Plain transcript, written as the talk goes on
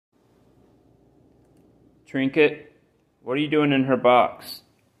Trinket, what are you doing in her box?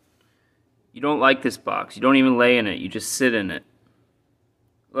 You don't like this box. You don't even lay in it. You just sit in it.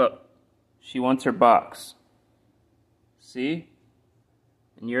 Look, she wants her box. See?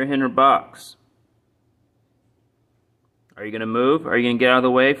 And you're in her box. Are you going to move? Are you going to get out of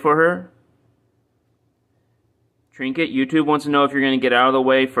the way for her? Trinket, YouTube wants to know if you're going to get out of the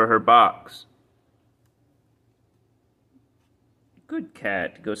way for her box. Good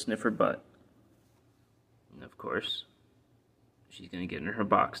cat. Go sniff her butt. And of course, she's going to get in her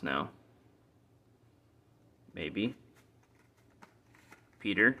box now. Maybe.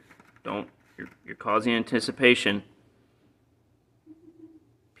 Peter, don't. You're causing anticipation.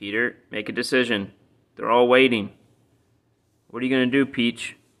 Peter, make a decision. They're all waiting. What are you going to do,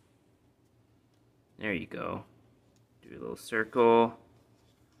 Peach? There you go. Do a little circle.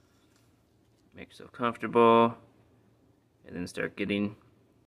 Make yourself comfortable. And then start getting